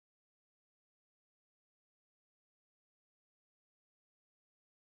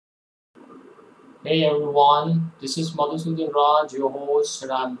Hey everyone, this is Raj, your host,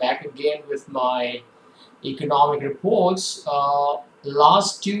 and I'm back again with my economic reports.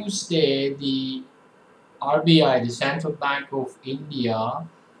 Last Tuesday, the RBI, the Central Bank of India,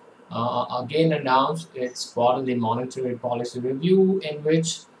 again announced its quarterly monetary policy review, in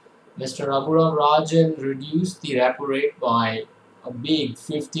which Mr. Raghuram Rajan reduced the repo rate by a big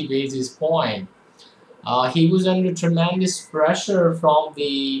 50 basis point. He was under tremendous pressure from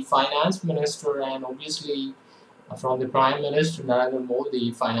the finance minister and obviously from the Prime Minister Narendra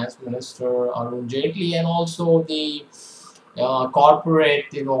Modi, Finance Minister Arun Jaitley, and also the corporate,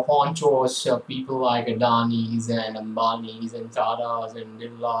 honchos, people like Adani's and Ambani's and Tata's and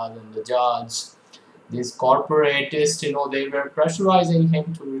Birla's and the Bajaj's. These corporatists, they were pressurizing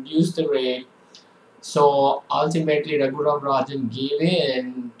him to reduce the rate. So ultimately, Raghuram Rajan gave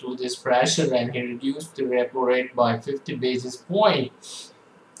in to this pressure and he reduced the repo rate by 50 basis points.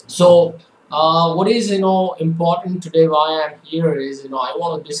 So, what is important today? Why I'm here is I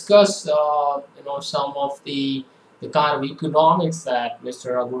want to discuss some of the kind of economics that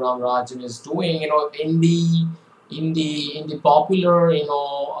Mr. Raghuram Rajan is doing. In the popular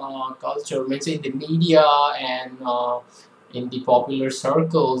culture, let's say in the media and in the popular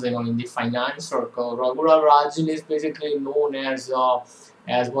circles, in the finance circle, Raghuram Rajan is basically known as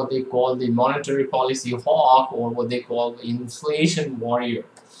what they call the monetary policy hawk or what they call the inflation warrior.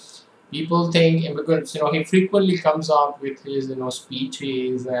 People think immigrants, he frequently comes out with his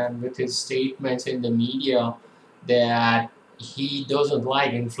speeches and with his statements in the media that he doesn't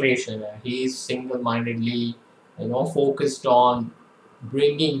like inflation. He's single-mindedly focused on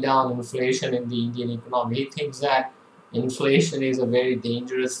bringing down inflation in the Indian economy. He thinks that inflation is a very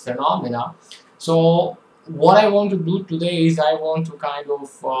dangerous phenomena. So what I want to do today is I want to kind of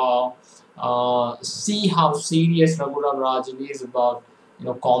see how serious Raghuram Rajan is about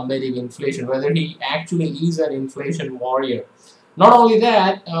combating inflation, whether he actually is an inflation warrior. Not only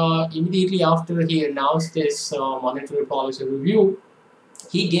that, immediately after he announced this monetary policy review,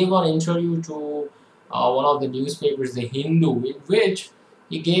 he gave an interview to one of the newspapers, The Hindu, in which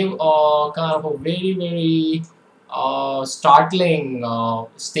he gave a kind of a very, very startling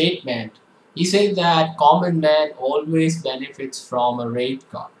statement. He said that common man always benefits from a rate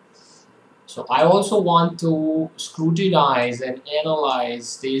cut. So I also want to scrutinize and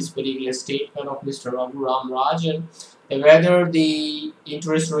analyze this particular statement of Mr. Raghuram Rajan, whether the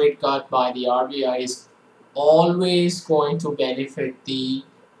interest rate cut by the RBI is always going to benefit the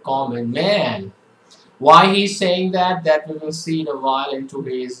common man. Why he's saying that we will see in a while into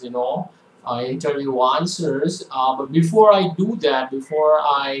his interview answers. But before I do that, before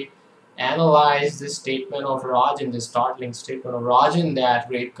I analyze this statement of Rajan, this startling statement of Rajan that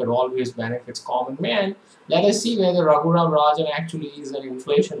rate could always benefits common man, let us see whether Raghuram Rajan actually is an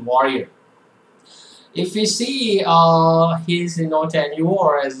inflation warrior. If we see his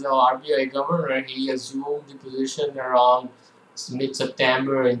tenure as the RBI governor, he assumed the position around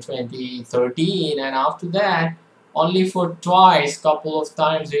mid-September in 2013, and after that, only for twice, couple of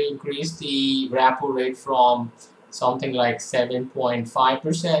times, he increased the repo rate from something like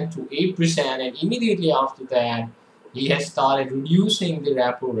 7.5% to 8%, and immediately after that, he has started reducing the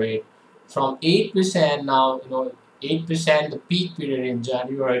repo rate from 8% now, 8% the peak period in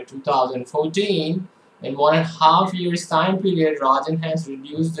January 2014. In 1.5 years time period, Rajan has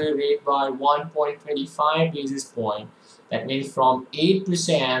reduced the rate by 1.25 basis point. That means from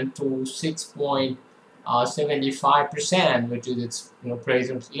 8% to 6.75%, which is its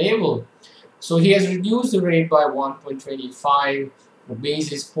present level. So he has reduced the rate by 1.25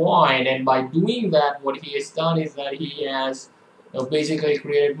 basis point, and by doing that, what he has done is that he has basically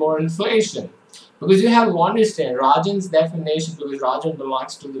created more inflation. Because you have to understand Rajan's definition, because Rajan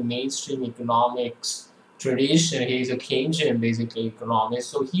belongs to the mainstream economics tradition. He is a Keynesian basically economist.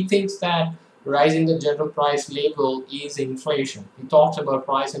 So he thinks that rising the general price level is inflation. He talks about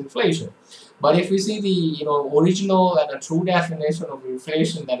price inflation. But if we see the original and a true definition of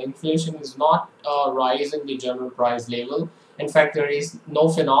inflation, that inflation is not rising the general price level. In fact, there is no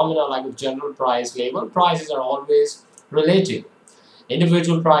phenomena like a general price level. Prices are always relative.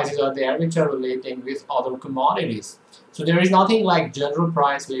 Individual prices are there which are relating with other commodities. So there is nothing like general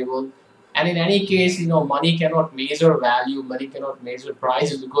price level. And in any case, money cannot measure value, money cannot measure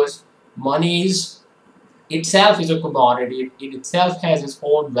prices, because money itself is a commodity. It itself has its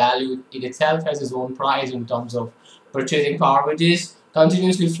own value. It itself has its own price in terms of purchasing power, which is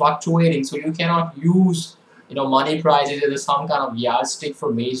continuously fluctuating. So you cannot use money prices as some kind of yardstick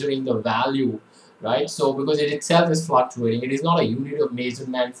for measuring the value, right? So because it itself is fluctuating, it is not a unit of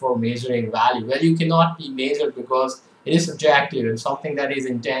measurement for measuring value. Value cannot be measured because It is subjective, and something that is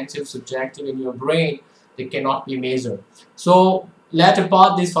intensive, subjective in your brain, they cannot be measured. So let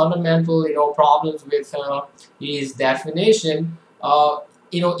apart these fundamental, problems with his definition.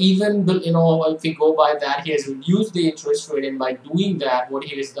 Even if we go by that, he has reduced the interest rate, and by doing that, what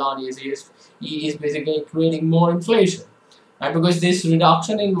he has done is he is basically creating more inflation, right? Because this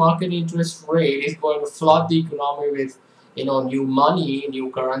reduction in market interest rate is going to flood the economy with new money,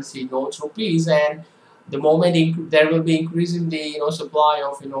 new currency, notes, rupees, and the moment there will be increase in the supply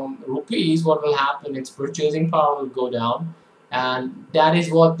of rupees, what will happen? Its purchasing power will go down, and that is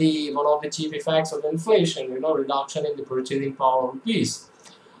what the one of the chief effects of inflation, reduction in the purchasing power of rupees.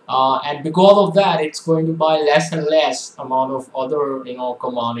 And because of that, it's going to buy less and less amount of other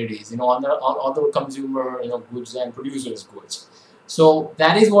commodities, other consumer goods and producers goods. So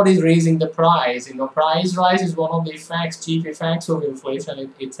that is what is raising the price. Price rise is one of the effects, chief effects of inflation. It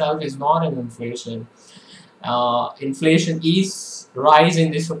itself is not an inflation. Inflation is rise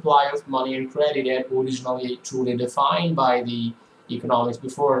in the supply of money and credit, that originally truly defined by the economics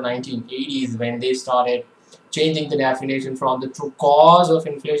before 1980s, when they started changing the definition from the true cause of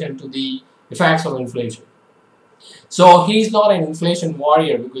inflation to the effects of inflation. So he's not an inflation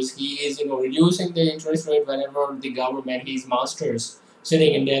warrior, because he is reducing the interest rate whenever the government, his masters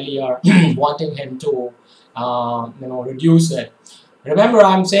sitting in Delhi, are wanting him to reduce it. Remember,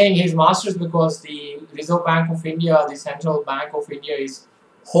 I'm saying his masters because the Reserve Bank of India, the Central Bank of India, is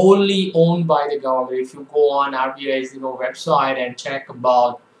wholly owned by the government. If you go on RBI's website and check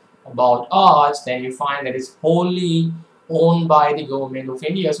about us, then you find that it's wholly owned by the government of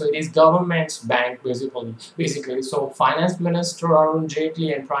India. So it is government's bank basically. So Finance Minister Arun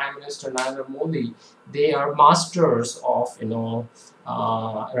Jaitley and Prime Minister Narendra Modi, they are masters of Raghuram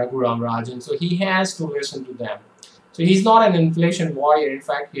Rajan. So he has to listen to them. So he's not an inflation warrior. In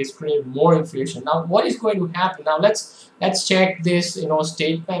fact, he's created more inflation. Now, what is going to happen? Now let's check this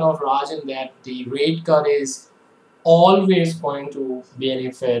statement of Rajan, that the rate cut is always going to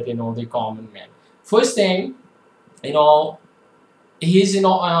benefit the common man. First thing, he's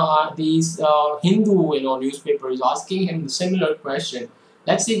these Hindu newspaper is asking him the similar question.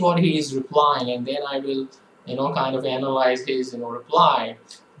 Let's see what he is replying, and then I will kind of analyze his reply.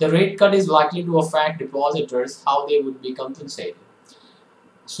 The rate cut is likely to affect depositors, how they would be compensated.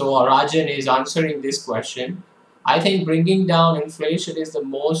 So Rajan is answering this question. I think bringing down inflation is the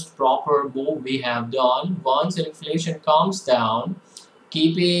most proper move we have done. Once inflation comes down,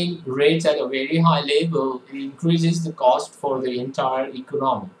 keeping rates at a very high level increases the cost for the entire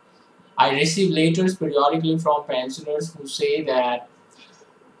economy. I receive letters periodically from pensioners who say that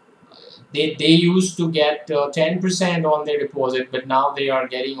they used to get 10% on their deposit, but now they are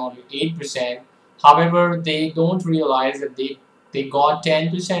getting only 8%. However, they don't realize that they got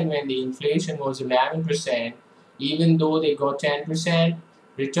 10% when the inflation was 11%. Even though they got 10%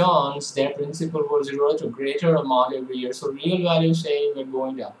 returns, their principal was eroded a greater amount every year. So real value saving were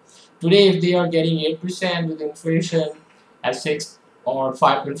going down. Today, if they are getting 8% with inflation at 6 or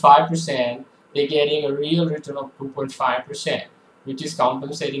 5.5%, they're getting a real return of 2.5%, which is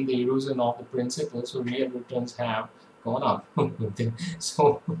compensating the erosion of the principal. So real returns have gone up.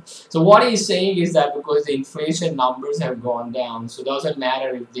 so what he's saying is that because the inflation numbers have gone down, so it doesn't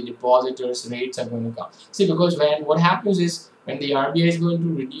matter if the depositors' rates are going to come. See, because what happens is when the RBI is going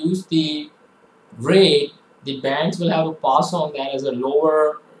to reduce the rate, the banks will have to pass on that as a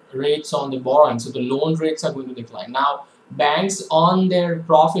lower rates on the borrowing. So the loan rates are going to decline. Now, banks on their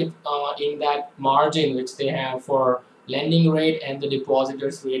profit in that margin which they have for lending rate and the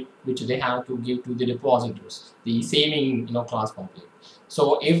depositors rate which they have to give to the depositors, the saving class public.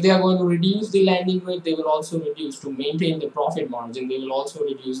 So if they are going to reduce the lending rate, they will also reduce, to maintain the profit margin, they will also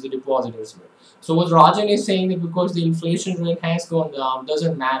reduce the depositors rate. So what Rajan is saying, that because the inflation rate has gone down,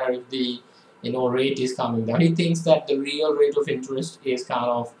 doesn't matter if the rate is coming down. He thinks that the real rate of interest is kind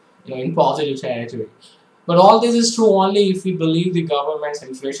of in positive territory. But all this is true only if we believe the government's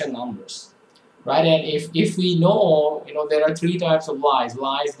inflation numbers. Right, and if we know, there are three types of lies: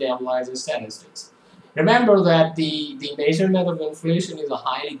 damn lies, and statistics. Remember that the measurement of inflation is a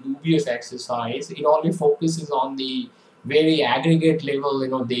highly dubious exercise. It only focuses on the very aggregate level,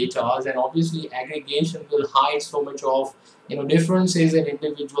 data, and obviously aggregation will hide so much of, differences in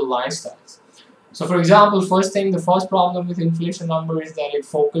individual lifestyles. So, for example, the first problem with inflation number is that it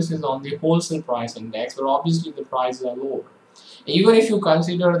focuses on the wholesale price index, where obviously the prices are lower. Even if you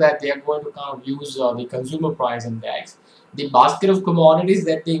consider that they are going to kind of use the consumer price index, the basket of commodities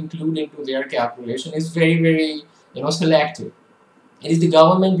that they include into their calculation is very, very selective. It is the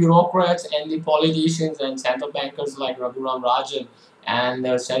government bureaucrats and the politicians and central bankers like Raghuram Rajan and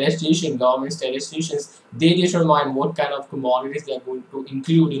government statisticians, they determine what kind of commodities they are going to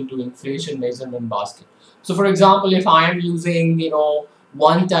include into inflation measurement basket. So, for example, if I am using,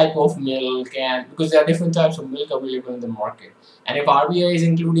 one type of milk, and because there are different types of milk available in the market, and if RBI is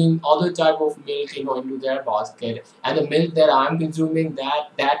including other type of milk, into their basket, and the milk that I'm consuming,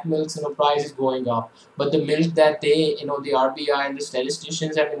 that milk's, price is going up, but the milk that they, the RBI and the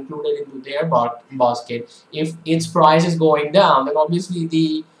statisticians have included into their basket, if its price is going down, then obviously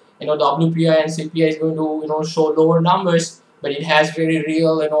the, WPI and CPI is going to, show lower numbers, but it has very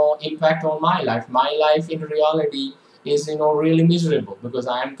real, impact on my life. My life in reality is, really miserable because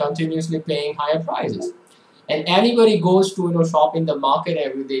I am continuously paying higher prices. And anybody goes to, shop in the market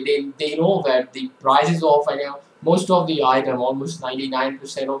every day, they know that the prices of, most of the item, almost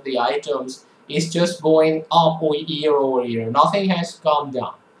 99% of the items, is just going up year over year. Nothing has come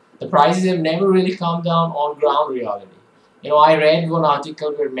down. The prices have never really come down on ground reality. I read one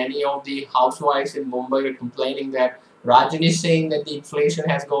article where many of the housewives in Mumbai are complaining that Rajan is saying that the inflation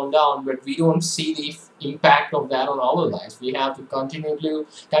has gone down, but we don't see the impact of that on our lives. We have to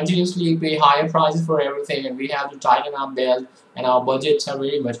continuously pay higher prices for everything, and we have to tighten our belt, and our budgets are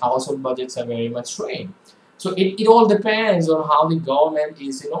very much, household budgets are very much strained. So it all depends on how the government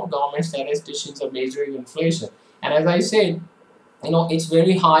is, government statisticians are measuring inflation. And as I said, it's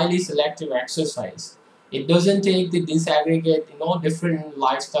very highly selective exercise. It doesn't take the disaggregate, different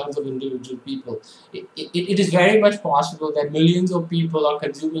lifestyles of individual people. It is very much possible that millions of people are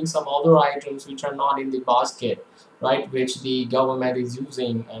consuming some other items which are not in the basket, right, which the government is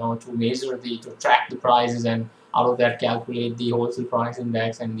using, to measure to track the prices, and out of that calculate the wholesale price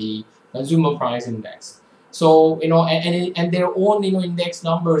index and the consumer price index. So, and their own, index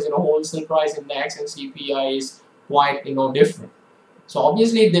numbers, wholesale price index and CPI is quite, different. So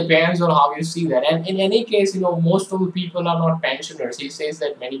obviously it depends on how you see that. And in any case, most of the people are not pensioners. He says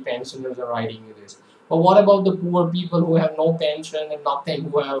that many pensioners are writing this. But what about the poor people who have no pension and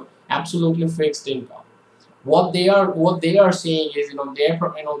nothing, who have absolutely fixed income? What they are saying is,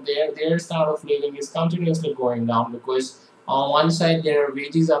 their standard of living is continuously going down, because on one side their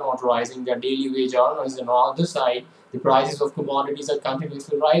wages are not rising, their daily wage earners, and on the other side the prices of commodities are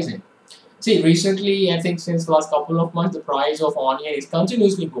continuously rising. See, recently, I think since last couple of months, the price of onion is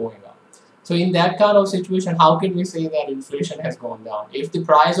continuously going up. So in that kind of situation, how can we say that inflation has gone down? If the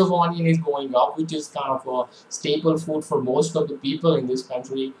price of onion is going up, which is kind of a staple food for most of the people in this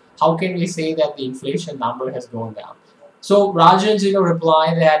country, how can we say that the inflation number has gone down? So Rajan's,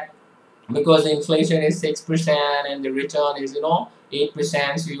 reply that because the inflation is 6% and the return is,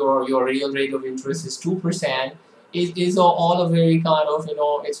 8%, so your real rate of interest is 2%, is all a very kind of,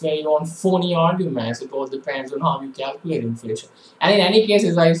 it's very on phony arguments. It all depends on how you calculate inflation. And in any case,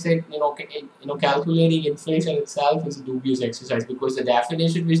 as I said, calculating inflation itself is a dubious exercise, because the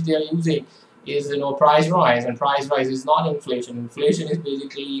definition which they are using is, price rise, and price rise is not inflation. Inflation is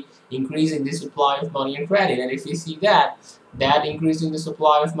basically increasing the supply of money and credit, and if we see that increase in the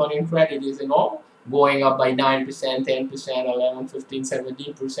supply of money and credit is, going up by 9%, 10%, 11, 15,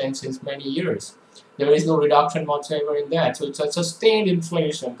 17% since many years. There is no reduction whatsoever in that. So it's a sustained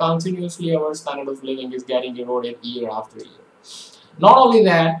inflation. Continuously our standard of living is getting eroded year after year. Not only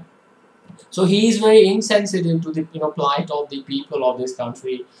that, so he is very insensitive to the, plight of the people of this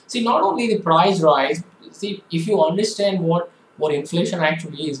country. See, not only the price rise. See, if you understand what inflation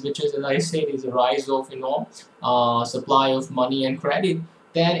actually is, which is, as I said, is a rise of, supply of money and credit,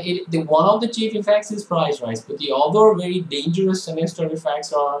 then one of the chief effects is price rise. But the other very dangerous, sinister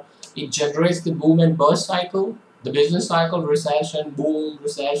effects are, it generates the boom and bust cycle, the business cycle, recession, boom,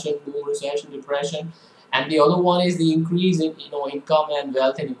 recession, depression, and the other one is the increase in, income and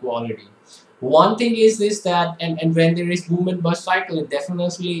wealth inequality. One thing is this, that and when there is boom and bust cycle, it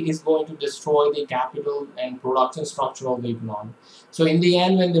definitely is going to destroy the capital and production structure of the economy. So in the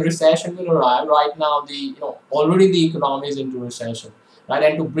end, when the recession will arrive, right now already the economy is into recession, right?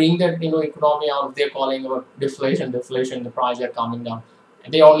 And to bring that, economy out, they're calling about deflation, the prices are coming down,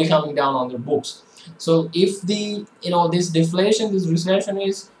 and they're only coming down on their books. So if the, this deflation, this recession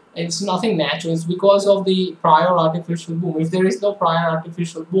is, it's nothing natural. It's because of the prior artificial boom. If there is no prior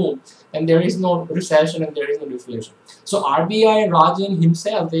artificial boom, then there is no recession and there is no deflation. So RBI and Rajan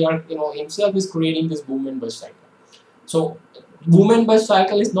himself, himself is creating this boom and bust cycle. So boom and bust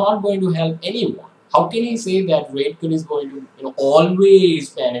cycle is not going to help anyone. How can he say that rate cut is going to, always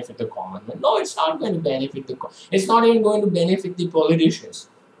benefit the common man? No, it's not going to benefit it's not even going to benefit the politicians.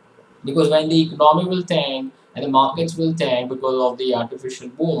 Because when the economy will tank and the markets will tank because of the artificial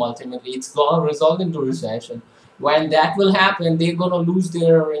boom, ultimately it's going to result into recession. When that will happen, they're going to lose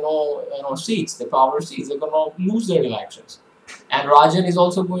their, seats, the power seats. They're going to lose their elections. And Rajan is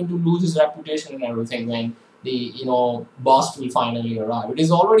also going to lose his reputation and everything when the bust will finally arrive. It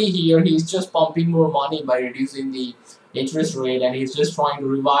is already here. He's just pumping more money by reducing the interest rate, and he's just trying to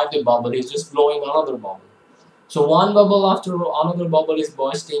revive the bubble. He's just blowing another bubble. So one bubble after another bubble is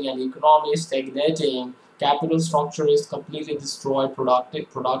bursting, and the economy is stagnating. Capital structure is completely destroyed.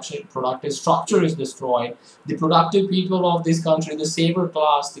 Productive structure is destroyed. The productive people of this country, the saver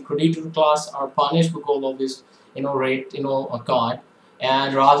class, the creditor class, are punished because of this, rate, cut.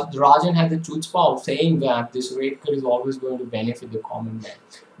 And Rajan had the chutzpah of saying that this rate cut is always going to benefit the common man.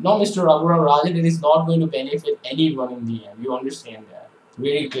 No, Mr. Raghuram Rajan, it is not going to benefit anyone in the end. You understand that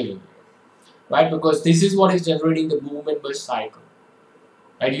very clearly, right? Because this is what is generating the boom and bust cycle.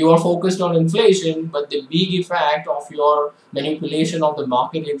 Right? You are focused on inflation, but the big effect of your manipulation of the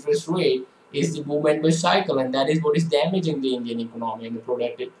market interest rate is the boom and bust cycle, and that is what is damaging the Indian economy and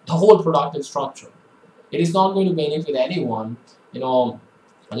the whole productive structure. It is not going to benefit anyone,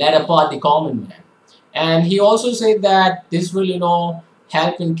 let apart the common man. And he also said that this will,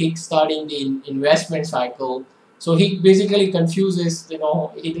 help in kickstarting the investment cycle. So he basically confuses,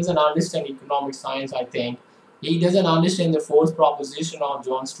 he doesn't understand economic science, I think. He doesn't understand the fourth proposition of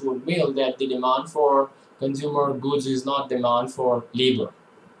John Stuart Mill, that the demand for consumer goods is not demand for labor.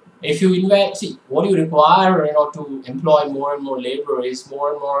 If you invest, see, what you require, to employ more and more labor is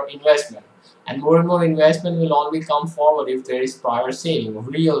more and more investment. And more investment will only come forward if there is prior saving of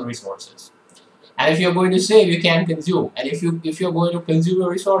real resources. And if you're going to save, you can consume. And if you're going to consume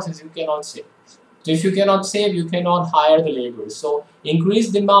your resources, you cannot save. So if you cannot save, you cannot hire the laborers. So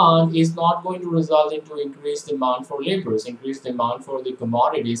increased demand is not going to result into increased demand for laborers. Increased demand for the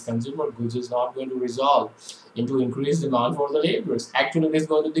commodities, consumer goods, is not going to result into increased demand for the laborers. Actually, it is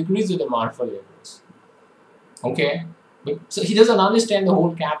going to decrease the demand for laborers. Okay? So he doesn't understand the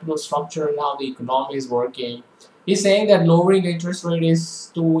whole capital structure and how the economy is working. He's saying that lowering interest rate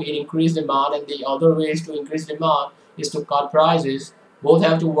is to increase demand, and the other ways to increase demand is to cut prices. Both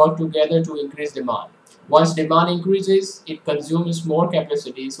have to work together to increase demand. Once demand increases, it consumes more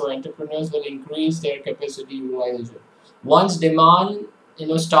capacity, so entrepreneurs will increase their capacity utilization. Once demand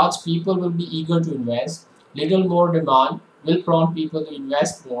starts, people will be eager to invest. Little more demand will prompt people to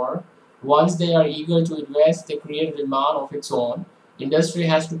invest more. Once they are eager to invest, they create a demand of its own. Industry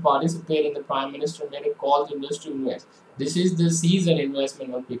has to participate, in the Prime Minister made a call to industry to invest. This is the season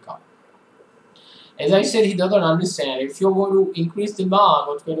investment will pick up. As I said, he doesn't understand. If you're going to increase demand,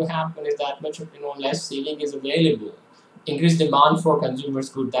 what's going to happen is that much less saving is available. Increase demand for consumers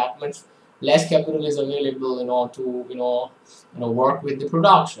good, that much less capital is available to work with the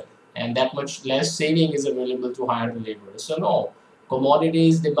production, and that much less saving is available to hire the laborers. So no,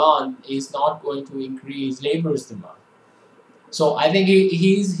 commodities demand is not going to increase labor's demand. So I think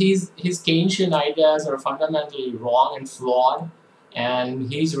his Keynesian ideas are fundamentally wrong and flawed,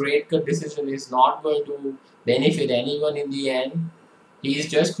 and his rate cut decision is not going to benefit anyone in the end. He is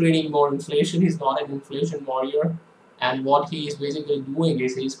just creating more inflation. He's not an inflation warrior, and what he is basically doing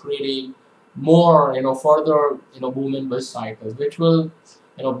is he's creating more, further, boom and bust cycles, which will,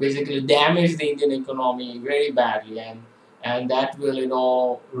 basically damage the Indian economy very badly, and that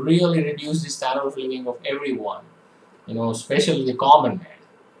will, really reduce the standard of living of everyone, especially the common man.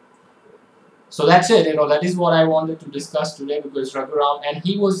 So that's it. That is what I wanted to discuss today, because Raghuram, and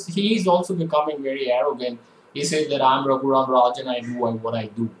he is also becoming very arrogant. He said that I'm Raghuram Rajan, I do what I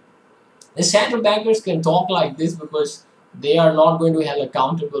do. The central bankers can talk like this because they are not going to be held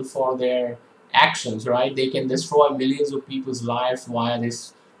accountable for their actions, right? They can destroy millions of people's lives via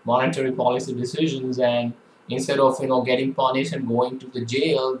this monetary policy decisions, and instead of getting punished and going to the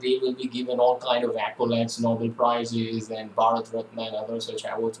jail, they will be given all kind of accolades, Nobel Prizes, and Bharat Ratna and other such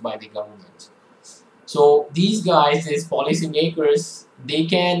awards by the government. So these guys, these policymakers, they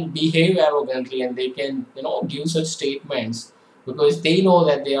can behave arrogantly, and they can give such statements because they know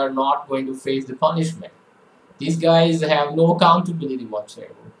that they are not going to face the punishment. These guys have no accountability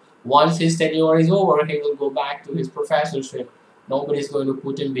whatsoever. Once his tenure is over, he will go back to his professorship. Nobody is going to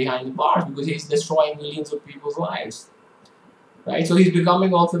put him behind the bars because he's destroying millions of people's lives, right? So he's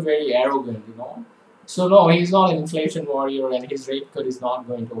becoming also very arrogant, So no, he's not an inflation warrior, and his rate cut is not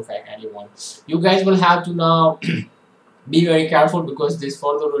going to affect anyone. You guys will have to now be very careful, because this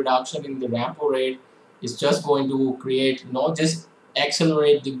further reduction in the repo rate is just going to create, just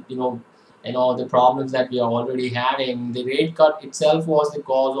accelerate the, the problems that we are already having. The rate cut itself was the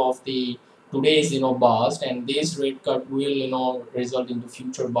cause of the today's, bust, and this rate cut will, result into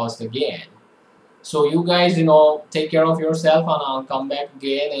future bust again. So you guys, take care of yourself, and I'll come back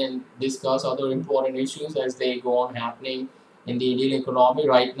again and discuss other important issues as they go on happening in the Indian economy.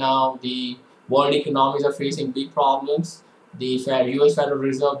 Right now, the world economies are facing big problems. the US Federal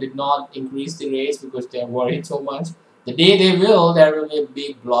Reserve did not increase the rates because they are worried so much. The day they will, there will be a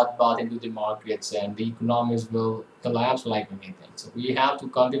big bloodbath into the markets and the economies will collapse like anything. So we have to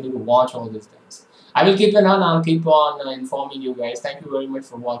continue to watch all these things. I will keep an eye. I'll keep on informing you guys. Thank you very much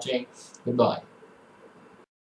for watching. Goodbye.